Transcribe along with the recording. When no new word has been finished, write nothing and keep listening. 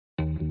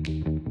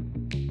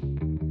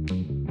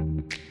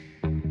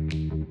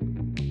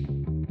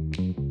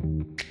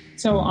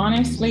So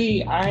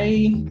honestly,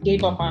 I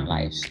gave up on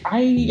life.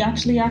 I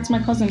actually asked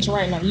my cousin to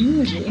write my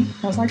eulogy.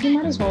 I was like, you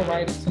might as well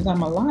write it since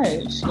I'm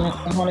alive. You know,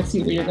 I want to see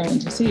what you're going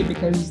to see,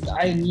 because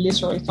I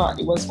literally thought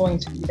it was going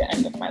to be the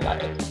end of my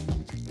life.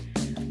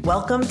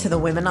 Welcome to the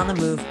Women on the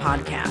Move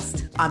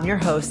podcast. I'm your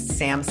host,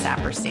 Sam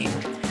Saperstein.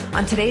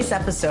 On today's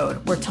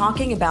episode, we're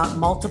talking about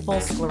multiple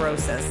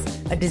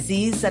sclerosis, a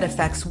disease that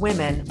affects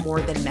women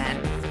more than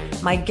men.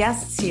 My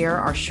guests here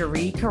are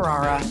Cherie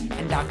Carrara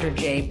and Dr.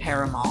 Jay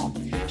Paramal.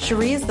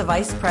 Cherie is the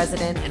Vice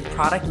President and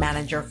Product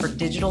Manager for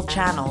Digital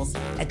Channels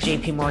at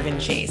JPMorgan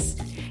Chase.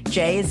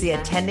 Jay is the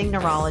attending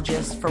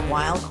neurologist for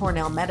Weill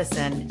Cornell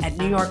Medicine at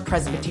New York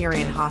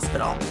Presbyterian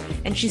Hospital,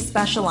 and she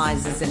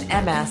specializes in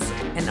MS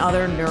and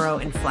other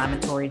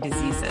neuroinflammatory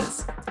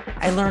diseases.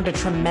 I learned a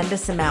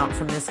tremendous amount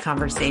from this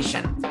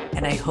conversation,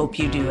 and I hope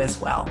you do as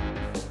well.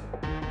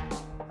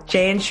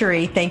 Jay and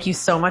Cherie, thank you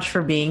so much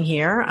for being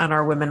here on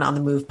our Women on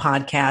the Move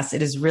podcast.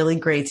 It is really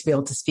great to be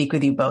able to speak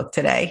with you both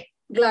today.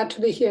 Glad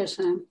to be here,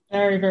 Sam.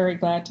 Very, very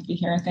glad to be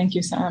here. Thank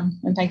you, Sam.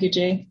 And thank you,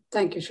 Jay.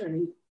 Thank you,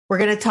 Cherie. We're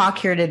going to talk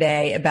here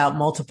today about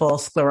multiple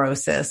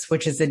sclerosis,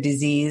 which is a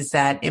disease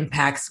that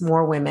impacts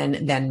more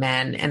women than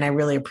men. And I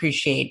really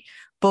appreciate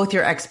both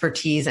your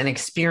expertise and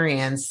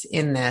experience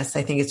in this.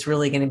 I think it's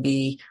really going to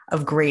be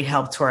of great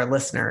help to our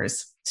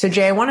listeners. So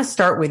Jay, I want to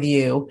start with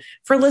you.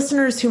 For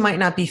listeners who might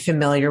not be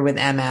familiar with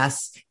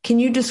MS, can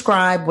you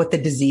describe what the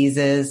disease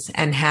is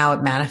and how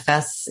it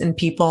manifests in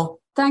people?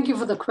 Thank you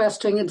for the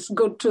question. It's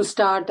good to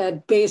start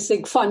at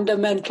basic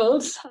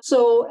fundamentals.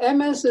 So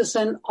MS is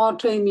an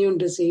autoimmune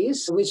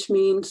disease, which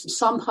means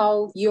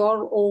somehow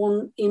your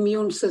own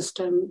immune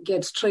system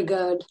gets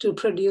triggered to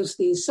produce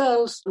these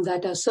cells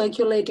that are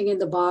circulating in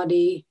the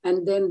body,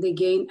 and then they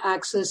gain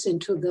access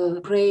into the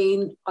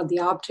brain or the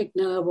optic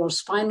nerve or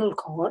spinal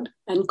cord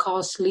and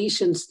cause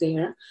lesions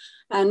there.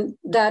 And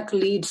that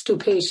leads to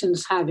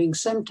patients having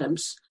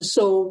symptoms.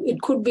 So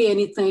it could be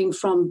anything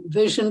from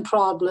vision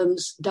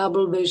problems,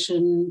 double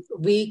vision,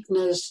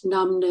 weakness,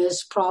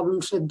 numbness,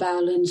 problems with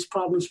balance,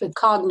 problems with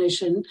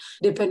cognition,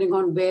 depending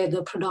on where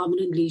the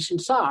predominant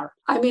lesions are.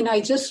 I mean, I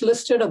just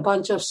listed a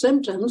bunch of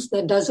symptoms.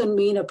 That doesn't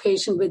mean a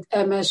patient with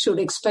MS should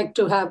expect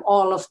to have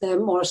all of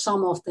them or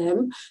some of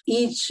them.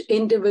 Each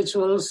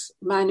individual's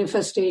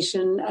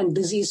manifestation and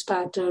disease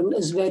pattern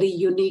is very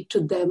unique to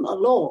them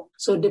alone.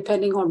 So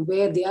depending on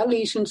where their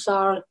lesions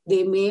are,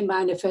 they may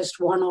manifest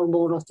one or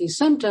more of these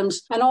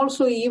symptoms. And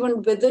also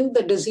even within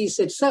the disease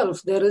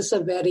itself, there is a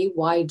very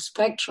wide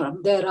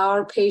spectrum. There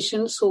are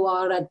patients who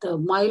are at the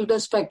milder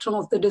spectrum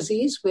of the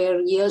disease,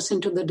 where years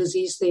into the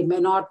disease, they may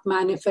not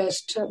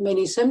manifest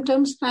many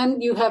symptoms.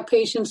 And you have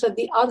patients at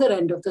the other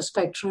end of the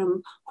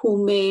spectrum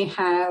who may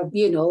have,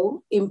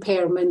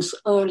 impairments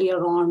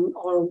earlier on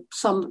or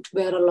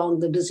somewhere along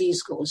the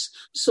disease goes.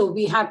 So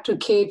we have to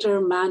cater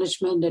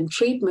management and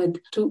treatment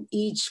to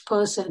each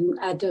person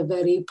at a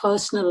very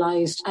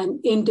personalized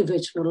and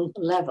individual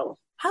level.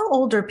 How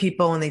old are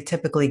people when they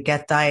typically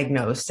get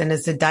diagnosed? And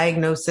is the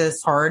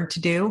diagnosis hard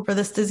to do for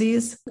this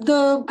disease?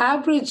 The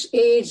average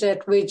age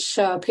at which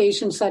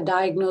patients are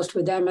diagnosed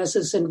with MS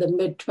is in the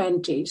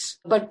mid-20s.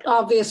 But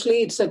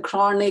obviously, it's a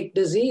chronic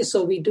disease.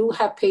 So we do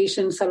have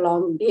patients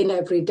along in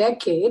every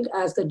decade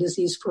as the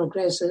disease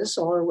progresses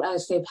or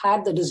as they've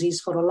had the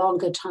disease for a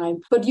longer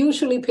time. But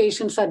usually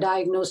patients are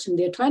diagnosed in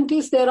their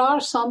 20s. There are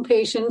some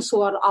patients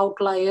who are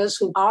outliers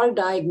who are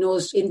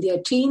diagnosed in their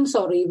teens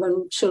or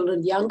even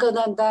children younger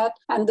than that.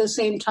 And at the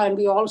same time,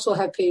 we also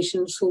have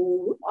patients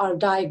who are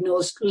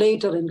diagnosed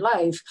later in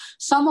life.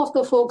 Some of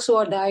the folks who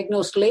are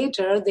diagnosed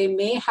later, they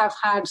may have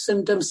had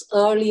symptoms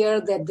earlier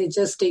that they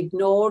just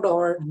ignored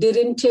or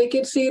didn't take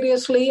it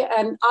seriously.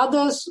 And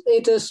others,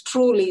 it is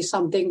truly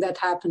something that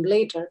happened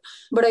later.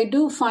 But I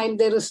do find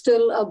there is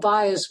still a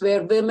bias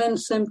where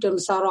women's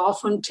symptoms are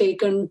often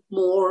taken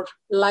more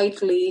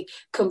lightly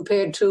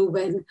compared to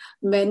when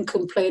men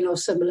complain of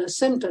similar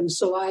symptoms.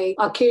 So I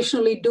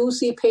occasionally do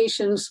see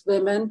patients,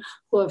 women,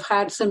 who have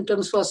had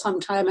symptoms for some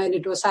time and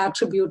it was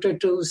attributed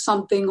to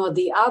something or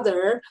the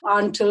other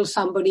until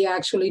somebody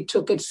actually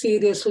took it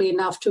seriously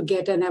enough to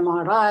get an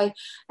MRI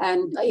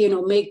and,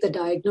 make the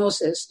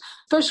diagnosis.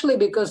 Especially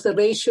because the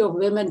ratio of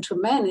women to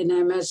men in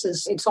MS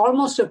it's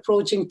almost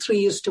approaching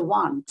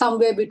 3:1,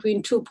 somewhere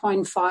between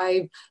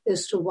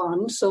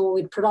 2.5:1. So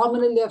it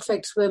predominantly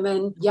affects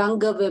women,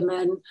 younger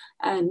women,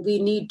 and we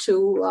need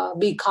to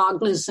be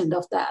cognizant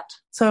of that.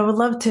 So I would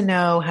love to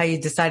know how you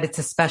decided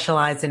to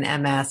specialize in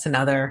MS and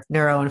other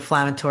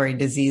neuroinflammatory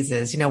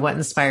diseases. What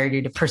inspired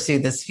you to pursue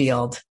this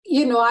field?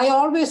 I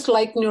always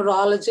liked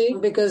neurology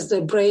because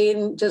the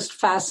brain just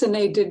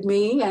fascinated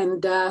me,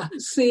 and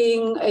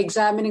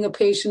examining a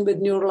patient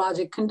with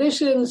neurologic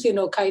conditions,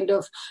 kind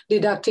of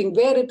deducting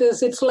where it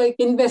is. It's like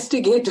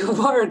investigative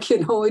work,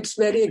 it's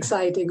very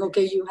exciting.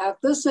 Okay, you have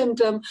this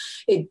symptom.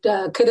 It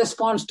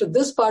corresponds to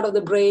this part of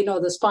the brain or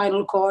the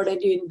spinal cord, and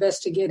you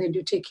investigate and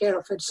you take care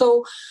of it.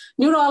 So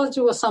neurology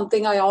was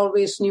something I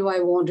always knew I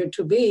wanted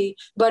to be.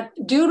 But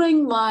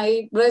during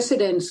my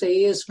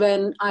residency is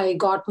when I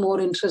got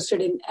more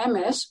interested in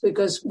MS,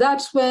 because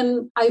that's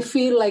when I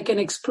feel like an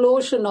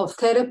explosion of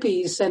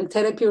therapies and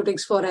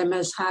therapeutics for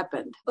MS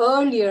happened.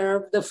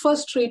 Earlier, the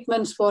first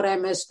treatments for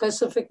MS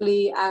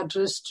specifically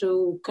addressed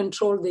to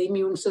control the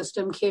immune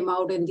system came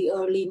out in the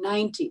early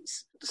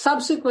 90s.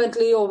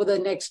 Subsequently, over the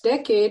next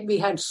decade, we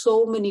had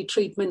so many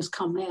treatments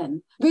come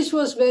in, which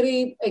was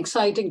very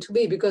exciting to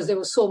me because there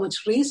was so much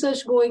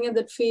research going in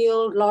that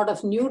field, a lot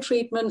of new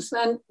treatments,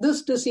 and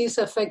this disease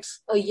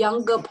affects a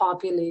younger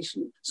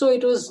population. So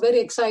it was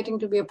very exciting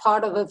to be a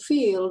part of a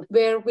field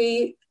where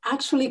we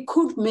actually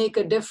could make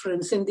a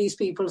difference in these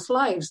people's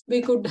lives.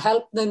 We could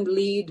help them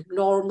lead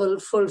normal,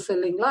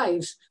 fulfilling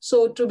lives.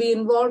 So to be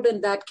involved in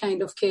that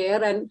kind of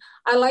care, and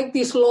I like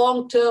these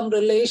long-term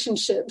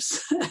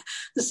relationships.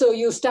 So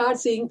you start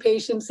seeing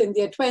patients in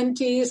their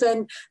 20s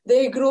and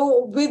they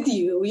grow with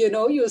you.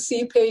 You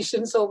see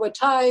patients over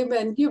time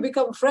and you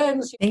become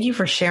friends. Thank you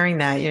for sharing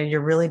that. You're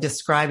really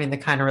describing the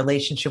kind of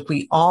relationship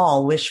we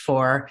all wish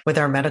for with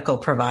our medical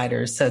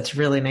providers. So it's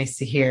really nice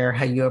to hear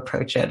how you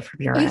approach it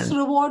from your end. It's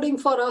rewarding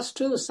for us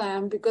too,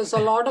 Sam, because a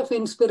lot of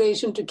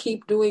inspiration to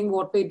keep doing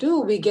what we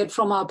do, we get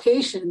from our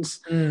patients.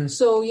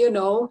 So,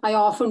 I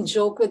often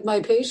joke with my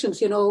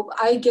patients,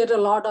 I get a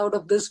lot out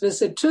of this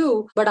visit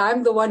too, but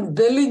I'm the one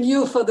billing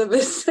you for the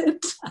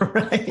visit.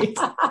 Right.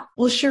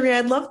 Well, Cherie,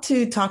 I'd love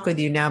to talk with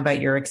you now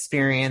about your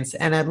experience.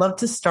 And I'd love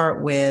to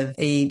start with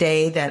a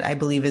day that I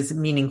believe is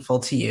meaningful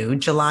to you,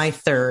 July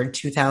 3rd,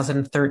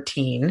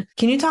 2013.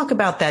 Can you talk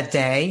about that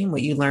day and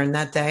what you learned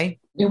that day?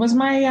 It was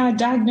my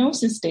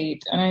diagnosis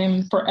date, and I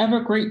am forever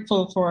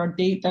grateful for a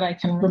date that I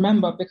can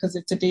remember because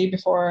it's a day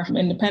before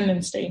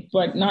Independence Day,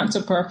 but not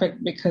so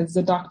perfect because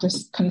the doctor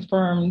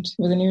confirmed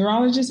with a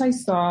neurologist I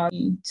saw,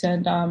 he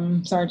said,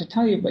 sorry to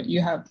tell you, but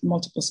you have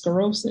multiple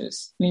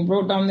sclerosis. And he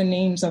wrote down the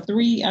names of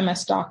 3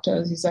 MS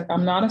doctors. He's like,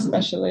 I'm not a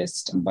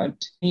specialist, but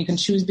you can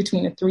choose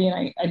between the 3.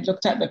 And I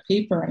looked at the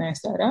paper and I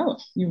said, oh,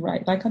 you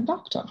write like a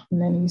doctor.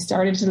 And then he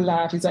started to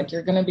laugh. He's like,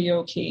 you're going to be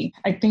okay.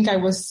 I think I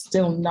was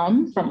still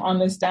numb from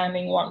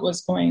understanding what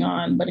was going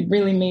on, but it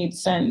really made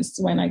sense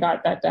when I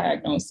got that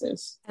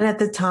diagnosis. And at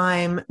the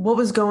time, what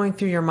was going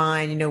through your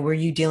mind? Were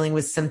you dealing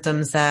with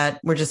symptoms that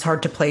were just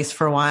hard to place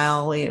for a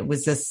while?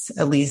 Was this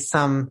at least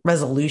some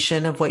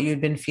resolution of what you'd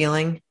been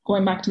feeling?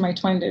 Going back to my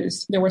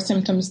 20s, there were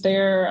symptoms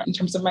there in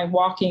terms of my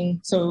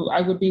walking. So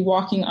I would be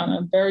walking on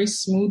a very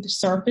smooth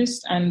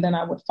surface and then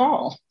I would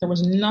fall. There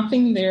was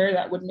nothing there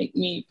that would make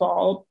me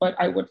fall, but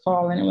I would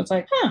fall. And it was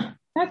like,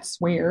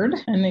 that's weird.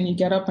 And then you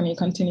get up and you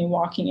continue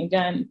walking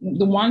again.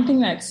 The one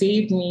thing that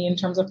saved me in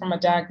terms of from a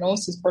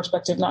diagnosis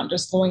perspective, not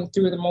just going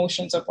through the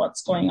motions of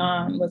what's going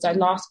on, was I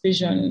lost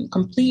vision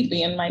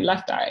completely in my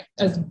left eye.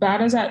 As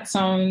bad as that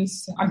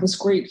sounds, I was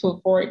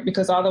grateful for it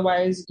because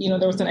otherwise,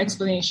 there was an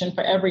explanation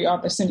for every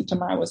other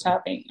symptom I was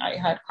having. I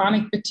had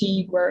chronic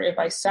fatigue where if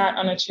I sat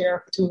on a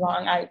chair for too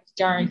long, I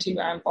guarantee you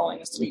I'm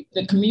falling asleep.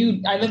 The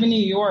commute, I live in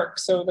New York,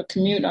 so the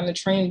commute on the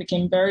train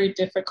became very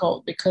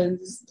difficult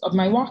because of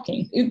my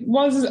walking. It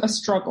was a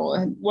struggle.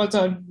 It was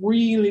a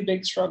really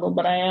big struggle,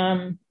 but I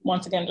am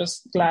once again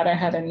just glad I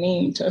had a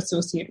name to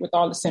associate with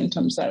all the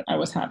symptoms that I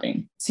was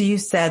having. So you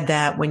said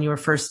that when you were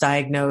first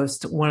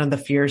diagnosed, one of the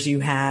fears you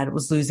had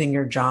was losing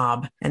your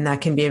job. And that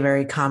can be a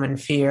very common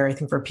fear, I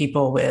think, for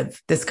people with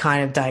this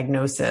kind of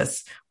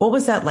diagnosis. What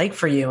was that like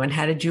for you and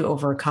how did you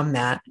overcome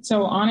that?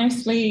 So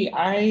honestly,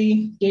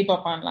 I gave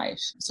up on life.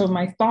 So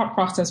my thought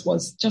process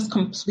was just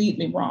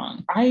completely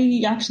wrong.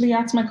 I actually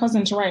asked my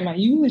cousin to write my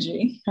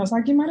eulogy. I was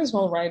like, you might as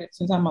well write it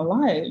since I'm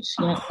alive.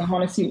 I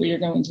want to see what you're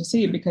going to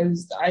see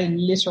because I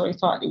literally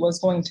thought it was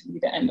going to be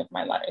the end of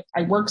my life.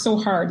 I worked so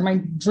hard.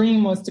 My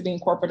dream was to be in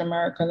corporate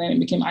America. Then it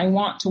became, I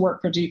want to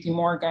work for JP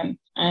Morgan.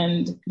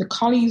 And the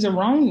colleagues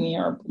around me,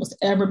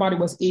 everybody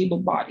was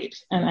able-bodied.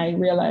 And I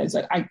realized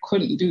that I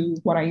couldn't do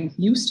what I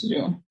used to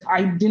do.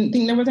 I didn't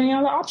think there was any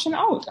other option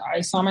out.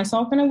 I saw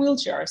myself in a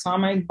wheelchair. I saw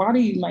my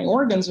body, my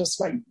organs just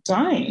like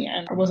dying,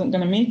 and I wasn't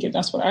going to make it.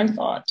 That's what I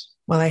thought.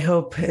 Well, I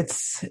hope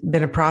it's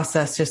been a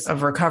process just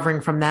of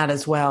recovering from that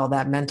as well,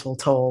 that mental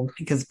toll,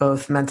 because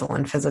both mental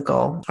and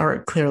physical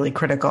are clearly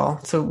critical.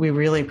 So we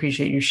really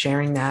appreciate you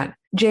sharing that.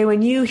 Jay,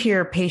 when you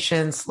hear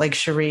patients like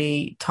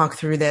Cherie talk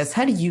through this,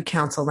 how do you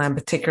counsel them,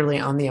 particularly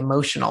on the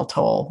emotional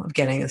toll of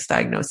getting this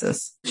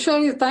diagnosis?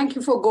 Cherie, thank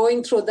you for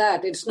going through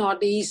that. It's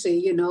not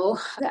easy,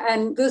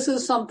 and this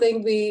is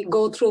something we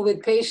go through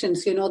with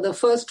patients. The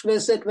first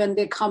visit when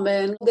they come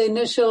in, the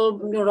initial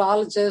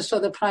neurologist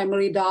or the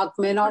primary doc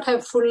may not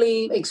have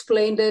fully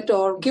explained it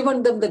or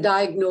given them the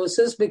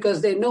diagnosis because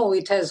they know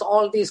it has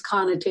all these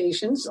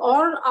connotations.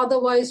 Or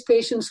otherwise,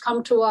 patients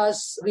come to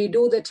us, we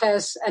do the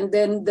test, and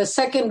then the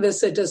second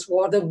visit is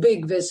what the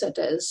big visit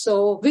is.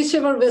 So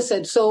whichever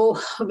visit. So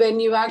when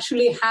you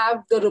actually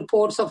have the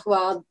reports of,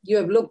 you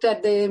have looked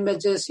at the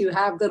images, you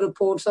have the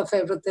reports of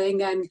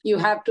everything, and you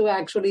have to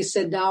actually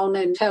sit down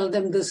and tell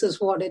them this is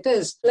what it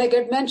is. Like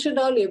I mentioned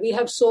earlier, we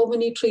have so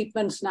many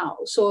treatments now.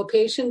 So a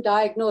patient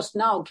diagnosed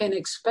now can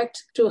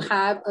expect to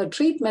have a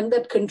treatment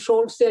that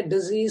controls their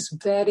disease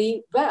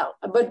very well.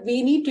 But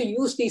we need to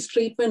use these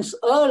treatments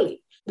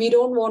early. We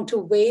don't want to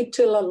wait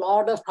till a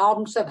lot of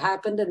problems have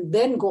happened and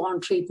then go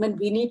on treatment.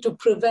 We need to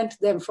prevent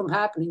them from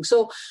happening.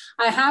 So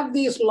I have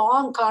these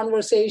long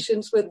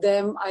conversations with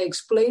them. I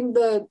explain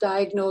the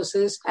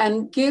diagnosis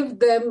and give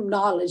them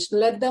knowledge,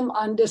 let them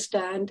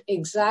understand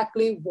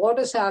exactly what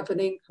is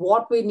happening,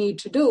 what we need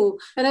to do.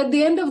 And at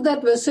the end of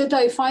that visit,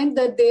 I find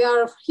that they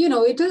are,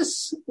 it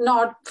is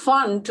not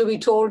fun to be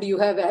told you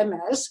have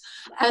MS.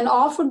 And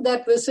often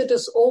that visit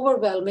is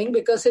overwhelming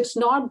because it's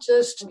not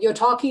just you're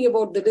talking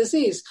about the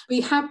disease.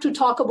 We have to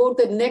talk about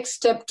the next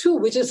step too,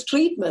 which is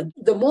treatment.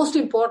 The most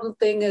important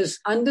thing is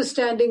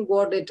understanding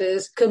what it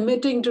is,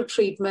 committing to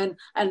treatment,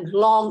 and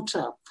long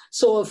term.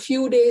 So a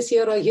few days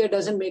here or here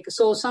doesn't make it.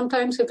 So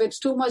sometimes if it's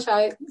too much,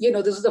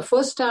 this is the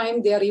first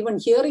time they are even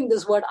hearing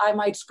this word, I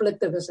might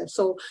split the visit.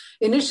 So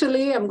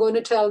initially I'm going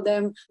to tell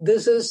them,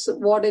 this is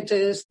what it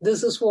is.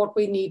 This is what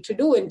we need to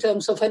do in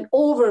terms of an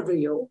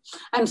overview.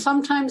 And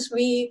sometimes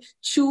we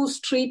choose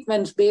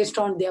treatments based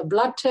on their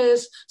blood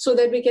tests so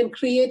that we can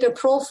create a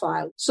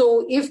profile.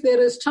 So if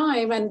there is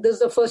time, and this is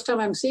the first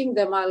time I'm seeing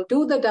them, I'll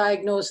do the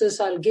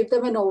diagnosis. I'll give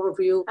them an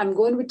overview.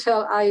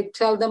 I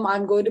tell them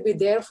I'm going to be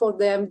there for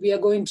them. We are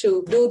going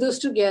to do this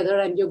together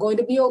and you're going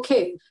to be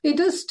okay.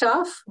 It is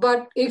tough,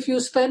 but if you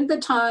spend the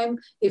time,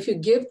 if you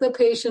give the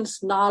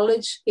patients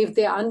knowledge, if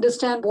they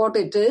understand what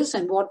it is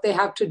and what they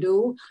have to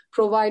do,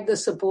 provide the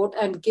support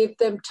and give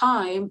them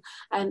time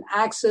and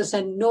access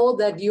and know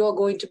that you are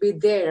going to be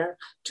there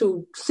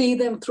to see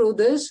them through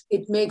this,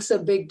 it makes a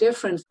big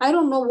difference. I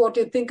don't know what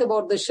you think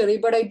about this, Sherry,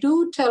 but I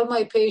do tell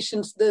my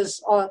patients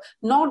this, or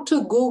not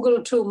to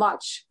Google too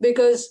much,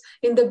 because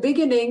in the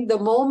beginning, the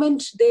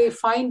moment they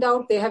find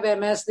out they have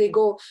MS, they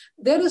go,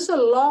 there is a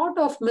lot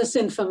of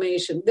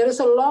misinformation. There is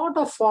a lot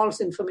of false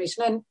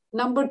information. And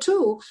number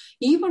two,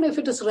 even if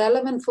it is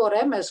relevant for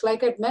MS,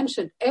 like I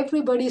mentioned,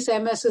 everybody's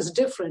MS is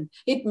different.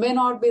 It may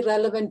not be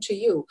relevant to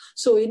you.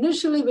 So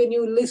initially, when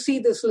you see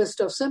this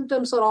list of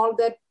symptoms or all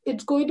that,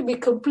 it's going to be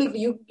completely,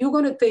 you're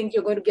going to think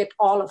you're going to get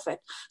all of it.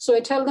 So I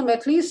tell them,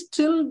 at least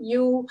till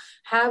you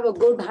have a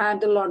good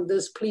handle on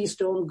this, please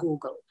don't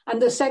Google.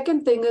 And the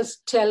second thing is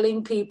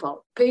telling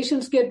people.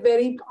 Patients get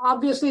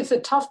obviously it's a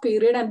tough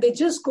period and they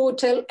just go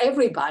tell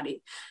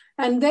everybody.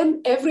 And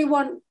then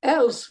everyone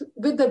else,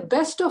 with the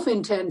best of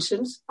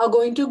intentions, are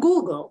going to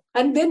Google.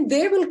 And then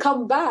they will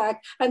come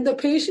back and the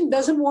patient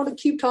doesn't want to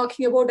keep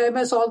talking about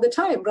MS all the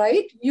time,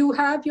 right? You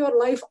have your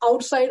life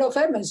outside of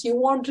MS. You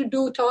want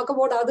to talk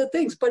about other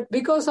things. But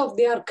because of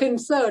their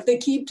concern, they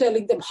keep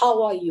telling them,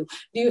 how are you?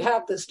 Do you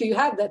have this? Do you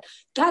have that?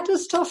 That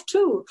is tough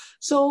too.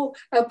 So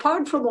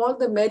apart from all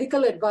the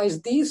medical advice,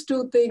 these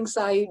two things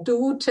I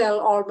do tell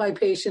all my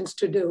patients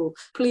to do.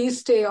 Please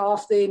stay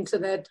off the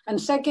internet. And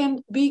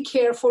second, be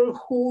careful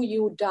who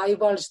you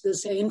divulge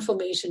this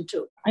information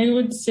to. I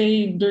would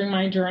say during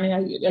my journey,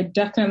 I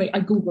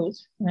Googled.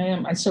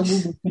 I still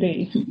Google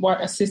today.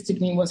 What assisted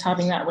me was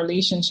having that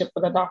relationship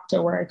with a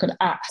doctor where I could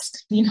ask.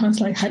 It's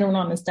like, I don't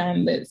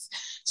understand this.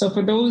 So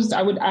for those,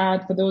 I would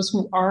add, for those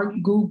who are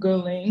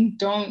Googling,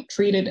 don't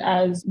treat it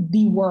as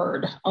the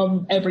word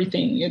of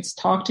everything. It's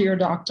talk to your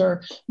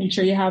doctor. Make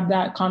sure you have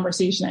that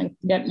conversation and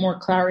get more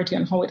clarity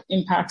on how it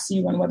impacts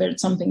you and whether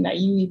it's something that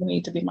you even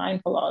need to be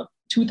mindful of.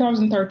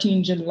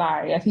 2013,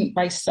 July, I think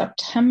by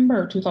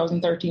September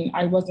 2013,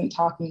 I wasn't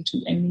talking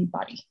to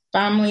anybody,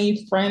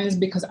 family, friends,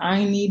 because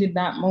I needed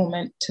that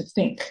moment to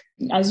think.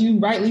 As you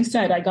rightly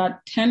said, I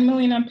got 10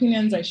 million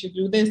opinions. I should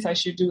do this, I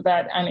should do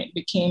that. And it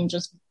became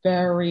just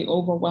very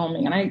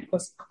overwhelming. And I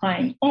was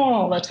crying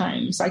all the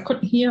time. So I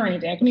couldn't hear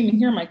anything. I couldn't even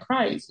hear my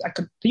cries. I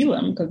could feel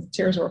them because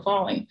tears were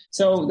falling.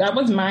 So that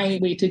was my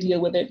way to deal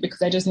with it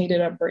because I just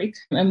needed a break.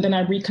 And then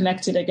I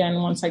reconnected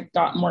again once I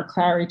got more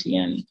clarity,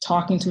 and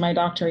talking to my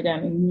doctor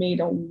again made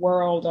a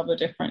world of a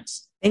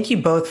difference. Thank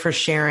you both for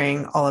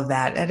sharing all of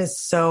that. That is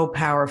so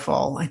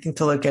powerful, I think,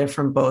 to look at it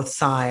from both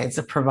sides,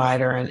 the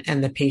provider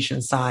and the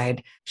patient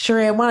side.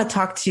 Sherry, I want to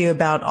talk to you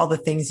about all the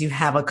things you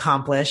have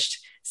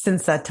accomplished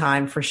since that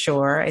time, for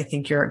sure. I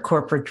think your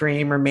corporate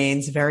dream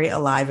remains very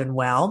alive and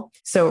well.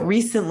 So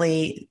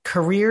recently,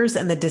 Careers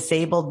and the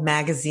Disabled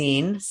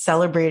magazine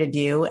celebrated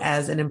you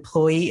as an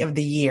Employee of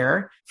the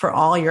Year for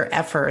all your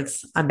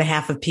efforts on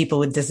behalf of people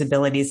with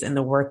disabilities in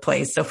the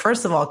workplace. So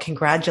first of all,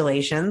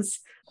 congratulations.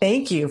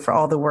 Thank you for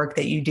all the work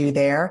that you do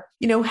there.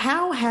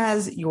 How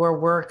has your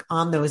work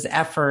on those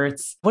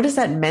efforts, what has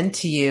that meant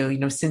to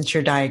you, since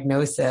your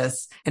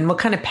diagnosis? And what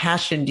kind of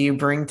passion do you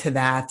bring to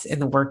that in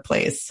the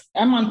workplace?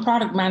 I'm on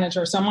product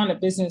manager, so I'm on the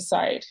business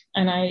side.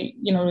 And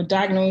the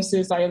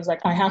diagnosis, I was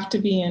like, I have to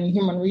be in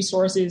human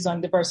resources,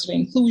 on diversity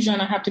and inclusion.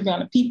 I have to be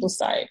on the people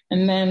side.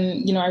 And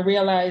then, I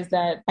realized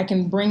that I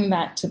can bring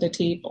that to the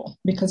table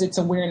because it's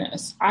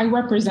awareness. I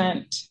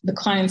represent the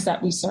clients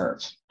that we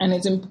serve. And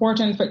it's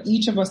important for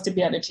each of us to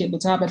be at the table,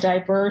 to have a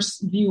diverse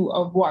view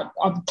of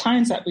the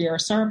clients that we are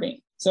serving.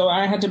 So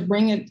I had to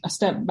bring it a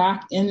step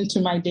back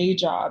into my day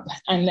job.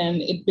 And then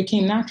it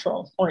became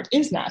natural, or it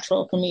is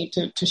natural for me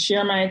to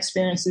share my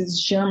experiences,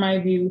 share my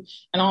view,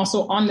 and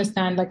also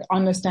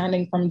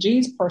understanding from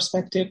Jay's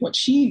perspective, what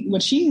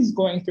she's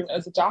going through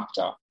as a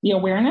doctor. The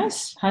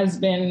awareness has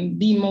been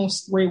the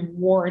most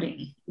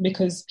rewarding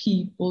because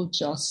people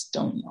just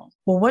don't know.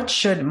 Well, what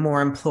should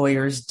more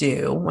employers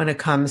do when it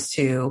comes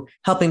to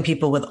helping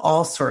people with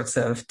all sorts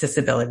of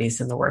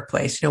disabilities in the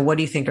workplace? What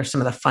do you think are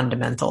some of the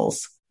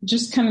fundamentals?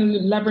 Just kind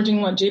of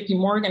leveraging what JP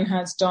Morgan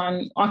has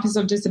done, Office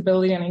of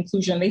Disability and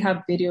Inclusion, they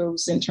have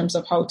videos in terms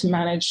of how to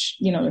manage,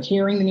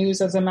 hearing the news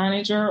as a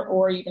manager,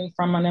 or even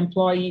from an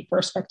employee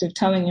perspective,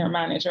 telling your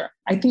manager.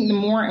 I think the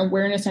more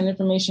awareness and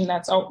information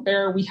that's out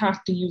there, we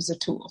have to use the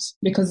tools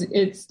because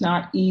it's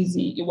not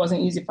easy. It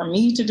wasn't easy for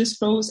me to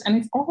disclose. And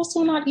it's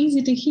also not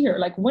easy to hear.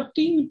 Like, what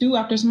do you do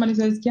after somebody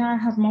says, yeah, I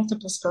have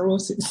multiple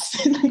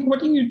sclerosis? Like,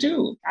 what do you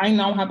do? I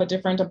now have a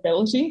different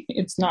ability.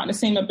 It's not the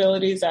same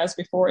abilities as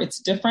before. It's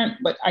different,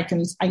 but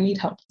I need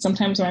help.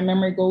 Sometimes my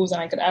memory goes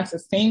and I could ask the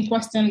same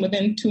question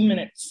within 2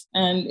 minutes.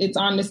 And it's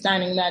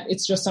understanding that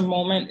it's just a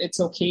moment. It's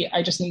okay.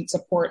 I just need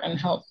support and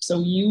help. So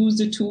use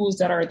the tools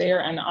that are there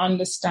and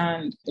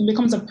understand. It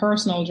becomes a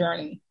personal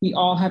journey. We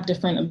all have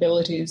different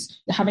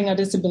abilities. Having a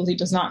disability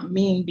does not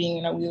mean being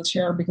in a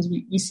wheelchair, because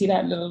we see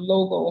that little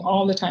logo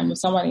all the time with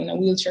somebody in a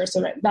wheelchair.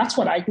 So that's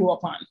what I grew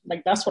up on.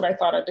 Like, that's what I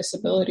thought a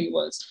disability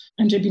was.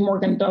 And JP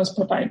Morgan does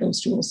provide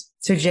those tools.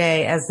 So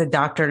Jay, as the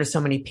doctor to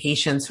so many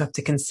patients who have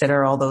to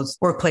consider all those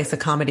workplace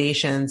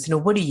accommodations,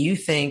 what do you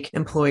think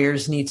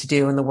employers need to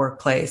do in the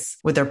workplace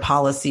with their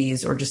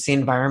policies or just the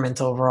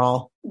environment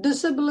overall?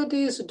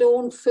 Disabilities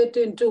don't fit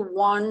into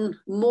one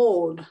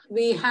mode.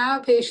 We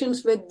have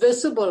patients with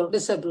visible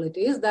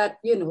disabilities that,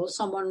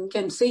 someone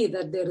can see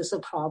that there is a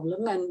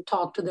problem and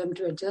talk to them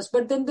to adjust.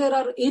 But then there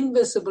are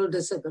invisible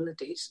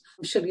disabilities.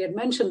 Shri had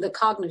mentioned the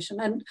cognition,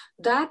 and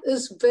that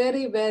is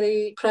very,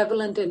 very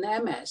prevalent in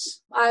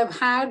MS. I've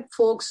had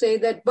folks say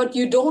that, but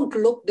you don't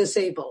look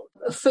disabled.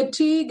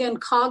 Fatigue and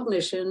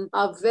cognition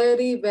are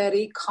very,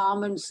 very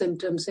common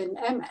symptoms in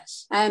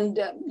MS. And,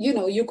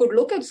 you could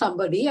look at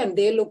somebody and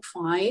they look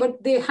fine,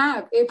 but they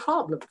have a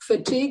problem.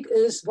 Fatigue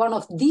is one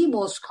of the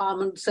most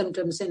common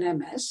symptoms in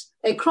MS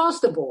across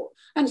the board.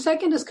 And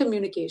second is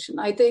communication.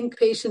 I think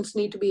patients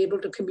need to be able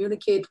to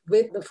communicate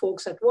with the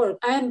folks at work,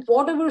 and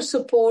whatever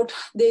support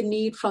they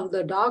need from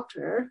the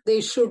doctor,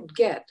 they should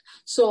get.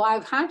 So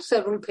I've had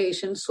several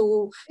patients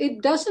who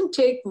it doesn't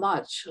take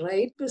much,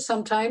 right?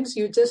 Sometimes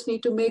you just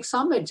need to make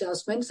some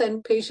adjustments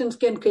and patients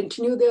can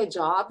continue their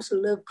jobs,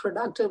 live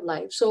productive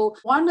lives. So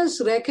one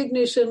is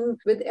recognition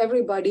with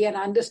everybody and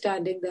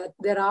understanding that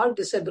there are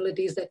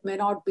disabilities that may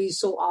not be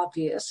so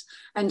obvious.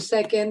 And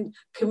second,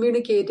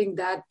 communicating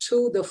that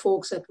to the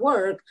folks at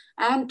work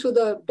and to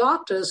the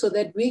doctors so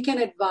that we can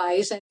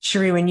advise.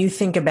 Shri, when you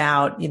think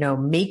about,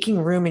 making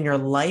room in your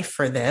life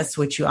for this,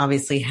 which you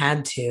obviously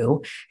had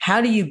to, how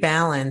do you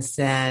balance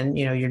then,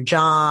 your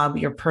job,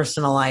 your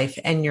personal life,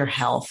 and your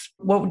health?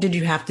 What did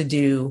you have to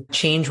do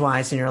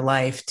change-wise in your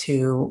life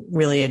to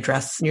really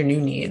address your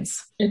new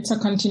needs? It's a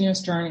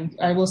continuous journey.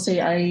 I will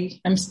say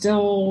I'm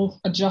still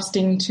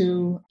adjusting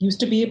to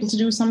used to be able to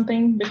do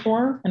something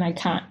before, and I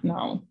can't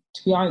now.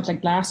 To be honest,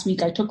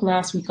 like I took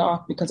last week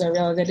off because I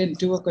realized I didn't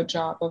do a good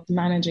job of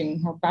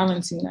managing or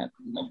balancing that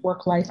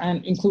work life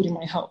and including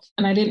my health.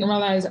 And I didn't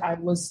realize I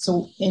was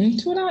so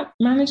into that,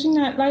 managing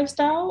that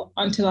lifestyle,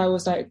 until I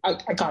was like,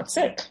 I got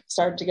sick,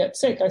 started to get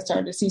sick. I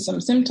started to see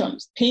some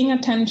symptoms. Paying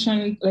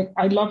attention, like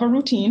I love a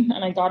routine,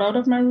 and I got out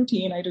of my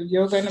routine. I do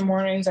yoga in the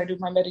mornings. I do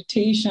my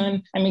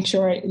meditation. I make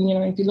sure if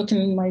you look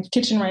in my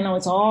kitchen right now,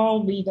 it's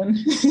all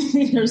vegan.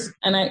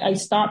 And I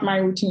stopped my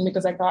routine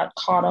because I got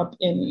caught up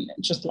in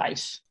just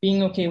life.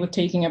 Being okay with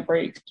taking a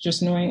break,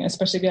 just knowing,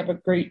 especially if you have a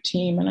great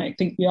team, and I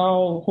think we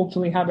all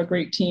hopefully have a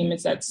great team,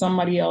 is that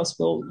somebody else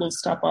will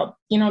step up.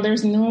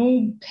 There's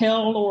no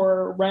pill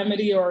or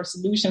remedy or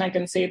solution I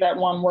can say that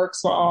one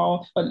works for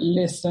all, but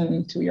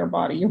listen to your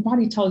body. Your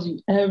body tells you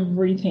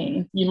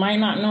everything. You might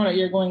not know that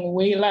you're going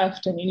way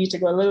left and you need to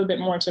go a little bit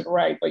more to the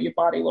right, but your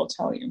body will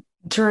tell you.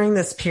 During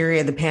this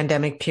period, the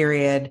pandemic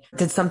period,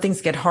 did some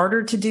things get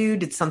harder to do?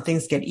 Did some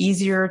things get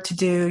easier to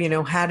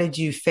do? How did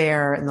you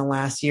fare in the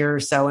last year or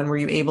so? And were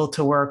you able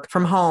to work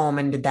from home,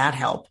 and did that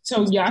help?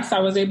 So yes, I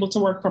was able to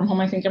work from home.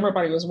 I think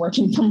everybody was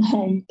working from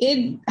home.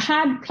 It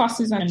had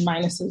pluses and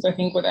minuses, I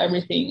think, with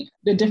everything.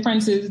 The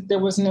difference is there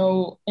was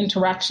no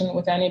interaction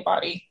with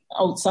anybody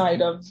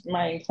outside of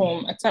my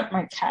home except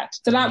my cat.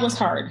 So that was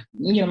hard.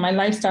 My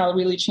lifestyle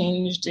really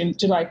changed in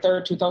July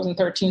 3rd,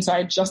 2013. So I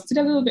adjusted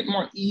a little bit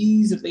more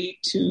easily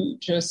to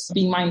just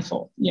be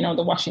mindful,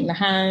 the washing the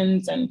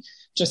hands and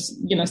just,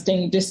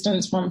 staying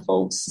distance from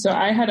folks. So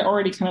I had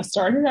already kind of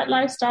started that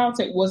lifestyle.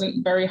 So it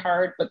wasn't very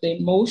hard, but the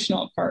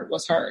emotional part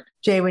was hard.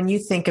 Jay, when you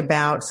think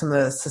about some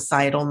of the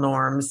societal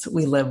norms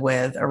we live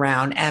with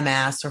around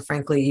MS, or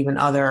frankly, even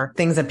other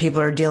things that people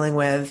are dealing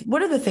with,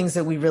 what are the things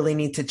that we really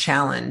need to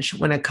challenge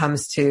when it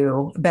comes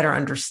to better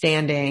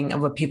understanding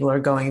of what people are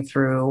going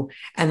through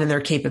and then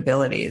their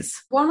capabilities?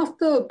 One of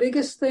the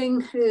biggest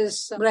things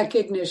is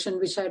recognition,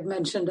 which I'd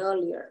mentioned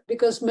earlier,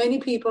 because many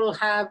people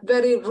have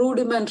very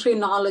rudimentary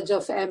knowledge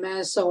of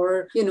MS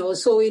or,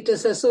 so it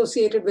is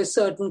associated with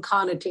certain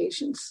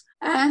connotations.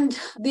 And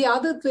the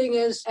other thing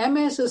is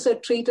MS is a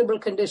treatable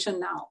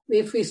condition now.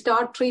 If we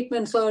start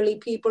treatments early,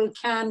 people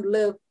can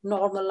live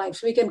normal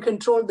lives. We can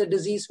control the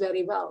disease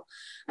very well.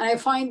 And I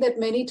find that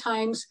many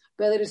times,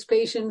 whether it's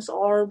patients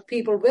or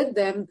people with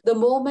them, the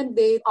moment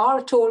they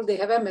are told they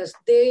have MS,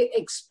 they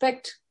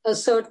expect a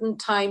certain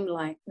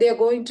timeline. They are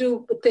going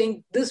to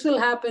think this will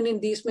happen in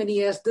these many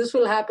years, this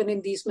will happen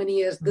in these many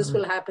years, this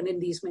will happen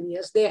in these many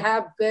years. They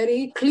have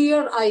very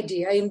clear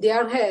idea in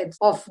their heads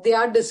of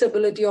their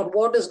disability or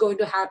what is going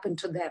to happen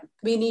to them.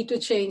 We need to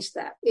change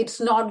that.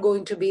 It's not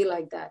going to be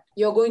like that.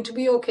 You're going to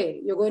be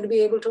okay. You're going to be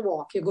able to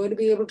walk. You're going to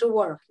be able to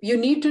work. You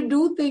need to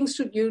do things.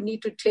 You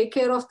need to take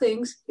care of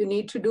things. You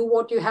need to do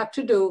what you have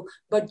to do,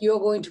 but you're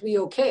going to be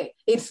okay.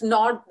 It's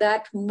not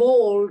that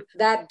mold,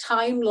 that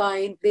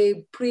timeline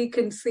they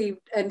preconceived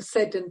and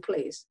set in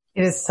place.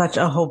 It is such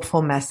a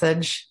hopeful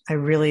message. I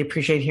really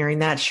appreciate hearing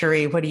that.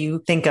 Sheri, what do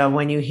you think of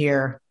when you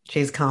hear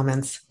Jay's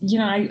comments?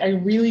 I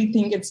really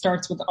think it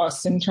starts with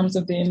us in terms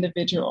of the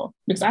individual,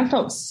 because I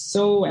felt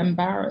so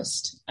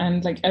embarrassed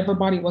and like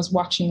everybody was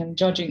watching and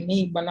judging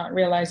me, but not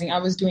realizing I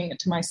was doing it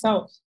to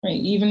myself. Right?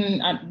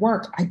 Even at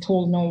work, I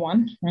told no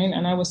one, right?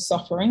 And I was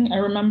suffering. I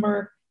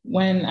remember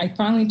when I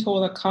finally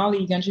told a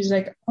colleague and she's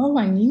like, oh,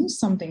 I knew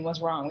something was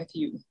wrong with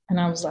you. And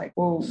I was like,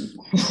 whoa,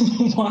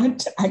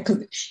 what?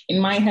 In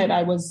my head,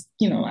 I was,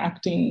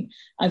 acting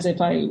as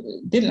if I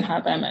didn't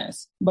have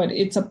MS, but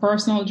it's a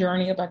personal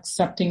journey of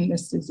accepting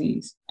this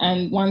disease.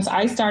 And once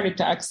I started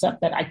to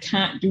accept that I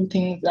can't do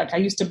things like I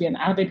used to be an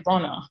avid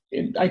runner,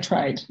 I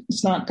tried.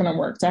 It's not going to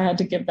work. So I had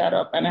to give that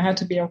up and I had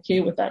to be okay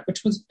with that,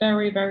 which was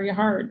very, very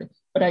hard.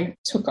 But I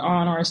took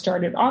on or I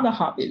started other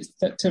hobbies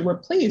to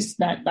replace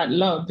that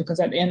love, because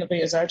at the end of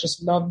it is I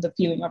just love the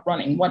feeling of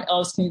running. What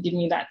else can give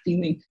me that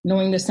feeling?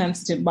 Knowing the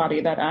sensitive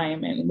body that I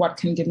am in, what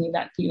can give me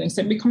that feeling?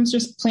 So it becomes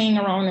just playing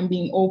around and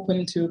being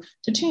open to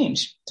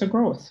change, to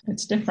growth.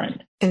 It's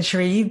different. And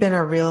Sheri, you've been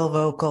a real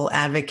vocal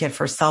advocate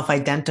for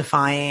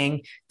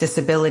self-identifying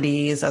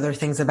disabilities, other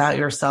things about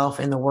yourself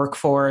in the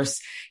workforce.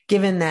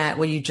 Given that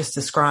what you just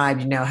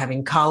described,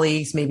 having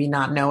colleagues maybe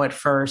not know at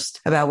first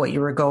about what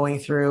you were going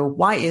through,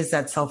 why is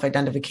that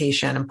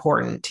self-identification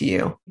important to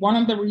you? One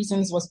of the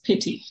reasons was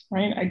pity,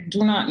 right? I do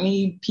not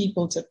need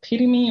people to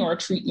pity me or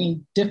treat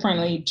me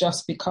differently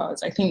just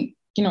because. I think,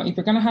 if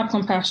you're going to have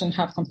compassion,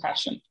 have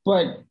compassion.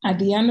 But at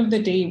the end of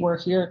the day, we're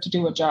here to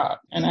do a job.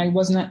 And I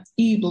was not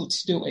able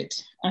to do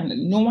it.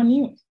 And no one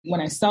knew.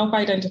 When I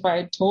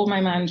self-identified, told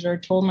my manager,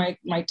 told my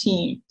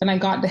team, then I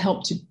got the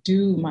help to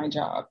do my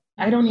job.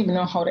 I don't even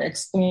know how to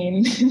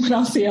explain, but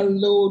I'll say a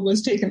load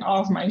was taken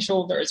off my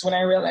shoulders when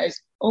I realized,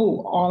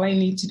 all I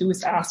need to do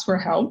is ask for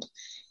help.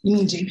 You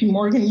mean JP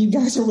Morgan, you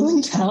guys are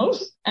willing to help?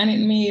 And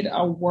it made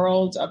a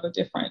world of a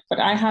difference.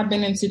 But I have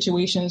been in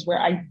situations where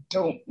I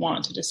don't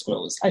want to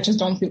disclose. I just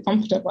don't feel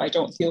comfortable. I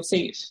don't feel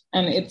safe.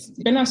 And it's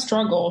been a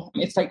struggle.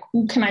 It's like,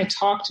 who can I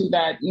talk to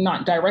that,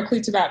 not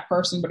directly to that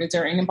person, but is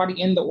there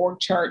anybody in the org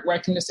chart where I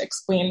can just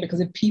explain? Because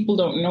if people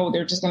don't know,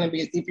 they're just going to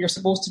be, if you're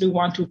supposed to do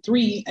 1, 2,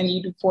 3 and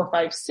you do 4,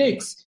 5,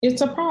 6,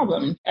 it's a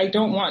problem. I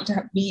don't want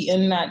to be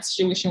in that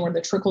situation where the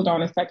trickle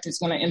down effect is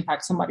going to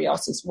impact somebody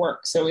else's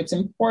work. So it's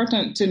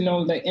important to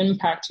know the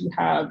impact you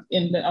have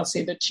in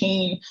the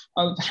chain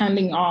of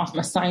handing off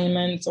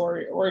assignments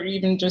or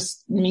even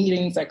just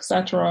meetings,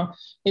 etc.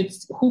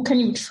 It's who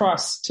can you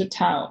trust to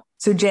tell?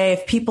 So Jay,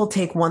 if people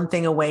take one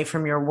thing away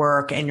from your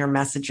work and your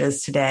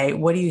messages today,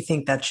 what do you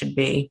think that should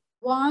be?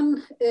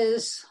 One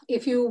is,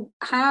 if you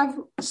have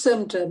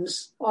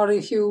symptoms or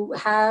if you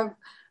have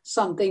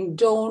something,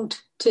 don't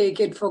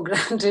take it for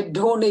granted.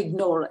 Don't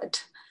ignore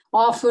it.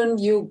 Often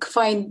you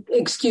find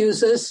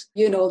excuses,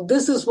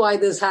 this is why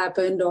this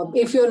happened. Or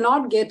if you're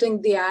not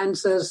getting the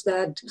answers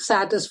that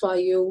satisfy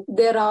you,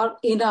 there are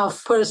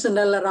enough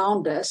personnel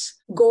around us.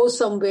 Go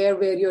somewhere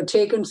where you're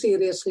taken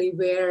seriously,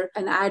 where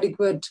an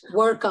adequate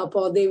workup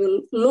or they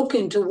will look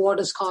into what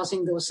is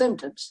causing those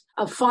symptoms.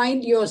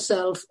 Find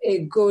yourself a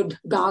good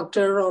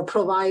doctor or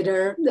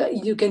provider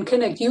that you can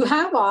connect. You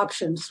have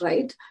options,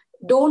 right?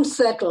 Don't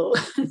settle.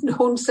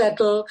 Don't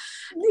settle.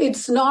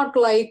 It's not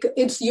like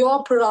it's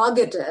your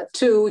prerogative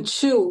to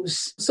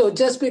choose. So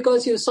just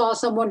because you saw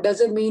someone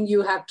doesn't mean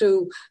you have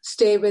to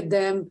stay with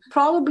them.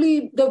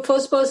 Probably the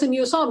first person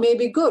you saw may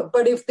be good,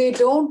 but if they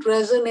don't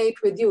resonate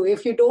with you,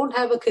 if you don't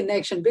have a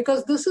connection,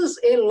 because this is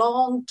a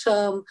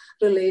long-term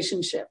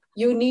relationship,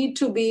 you need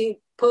to be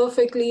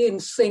perfectly in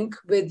sync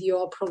with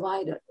your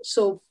provider.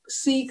 So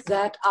seek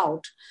that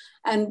out.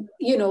 And,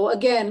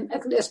 again,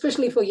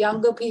 especially for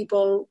younger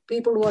people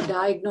who are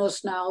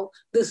diagnosed now,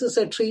 this is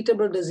a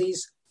treatable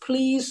disease.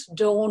 Please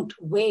don't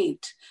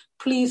wait.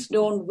 Please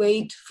don't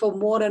wait for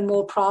more and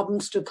more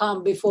problems to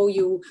come before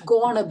you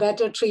go on a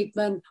better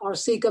treatment or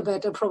seek a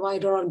better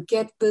provider or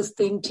get this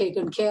thing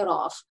taken care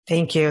of.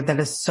 Thank you. That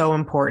is so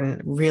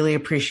important. Really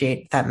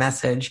appreciate that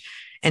message.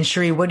 And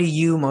Cherie, what do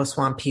you most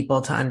want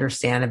people to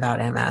understand about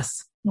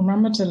MS?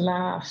 Remember to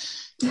laugh.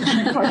 So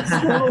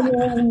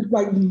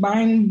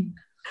mind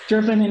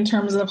driven in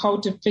terms of how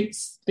to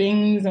fix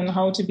things and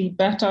how to be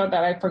better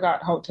that I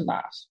forgot how to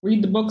laugh.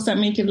 Read the books that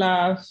make you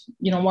laugh,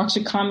 watch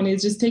the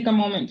comedies, just take a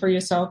moment for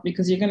yourself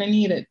because you're going to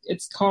need it.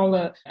 It's called,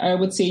 I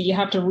would say you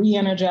have to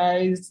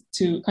re-energize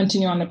to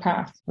continue on the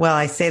path. Well,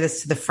 I say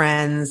this to the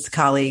friends,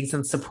 colleagues,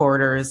 and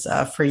supporters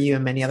for you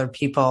and many other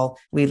people.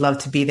 We'd love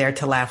to be there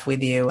to laugh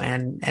with you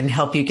and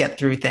help you get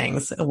through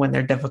things when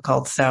they're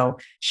difficult. So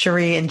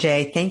Cherie and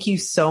Jay, thank you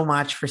so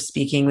much for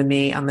speaking with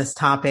me on this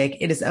topic.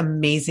 It is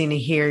amazing to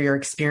hear your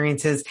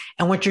experiences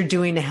and what you're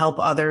doing to help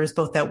others,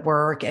 both at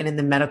work and in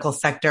the medical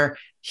sector.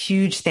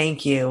 Huge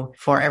thank you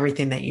for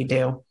everything that you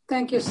do.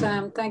 Thank you,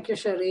 Sam. Thank you,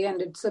 Cherie.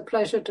 And it's a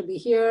pleasure to be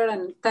here.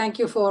 And thank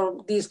you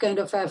for these kind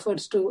of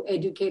efforts to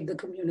educate the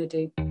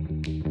community.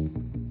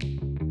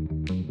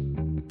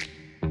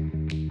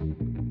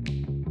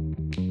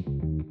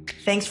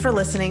 Thanks for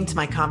listening to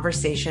my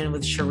conversation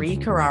with Cherie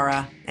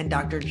Carrara and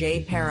Dr.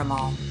 Jay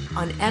Parimal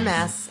on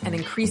MS and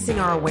increasing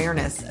our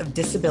awareness of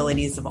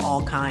disabilities of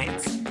all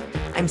kinds.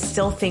 I'm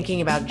still thinking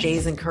about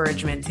Jay's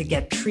encouragement to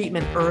get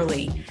treatment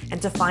early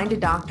and to find a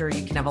doctor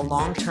you can have a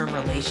long-term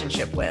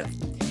relationship with.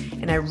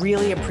 And I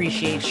really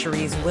appreciate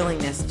Cherie's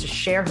willingness to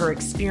share her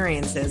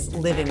experiences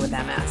living with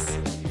MS.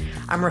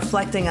 I'm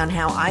reflecting on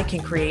how I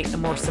can create a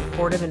more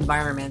supportive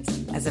environment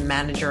as a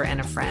manager and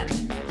a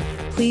friend.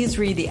 Please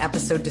read the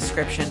episode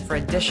description for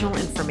additional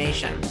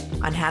information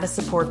on how to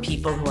support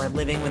people who are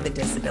living with a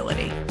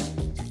disability.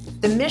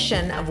 The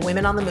mission of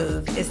Women on the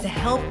Move is to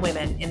help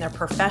women in their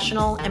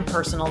professional and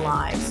personal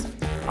lives.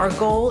 Our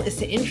goal is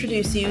to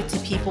introduce you to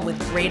people with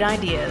great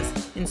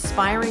ideas,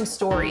 inspiring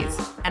stories,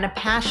 and a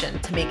passion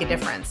to make a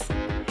difference.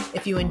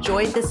 If you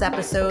enjoyed this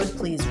episode,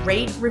 please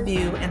rate,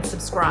 review, and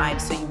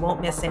subscribe so you won't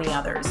miss any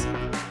others.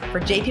 For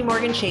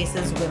JPMorgan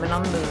Chase's Women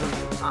on the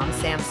Move, I'm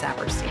Sam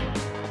Saperstein.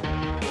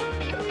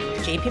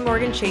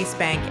 JPMorgan Chase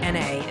Bank,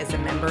 N.A. is a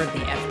member of the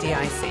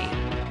FDIC.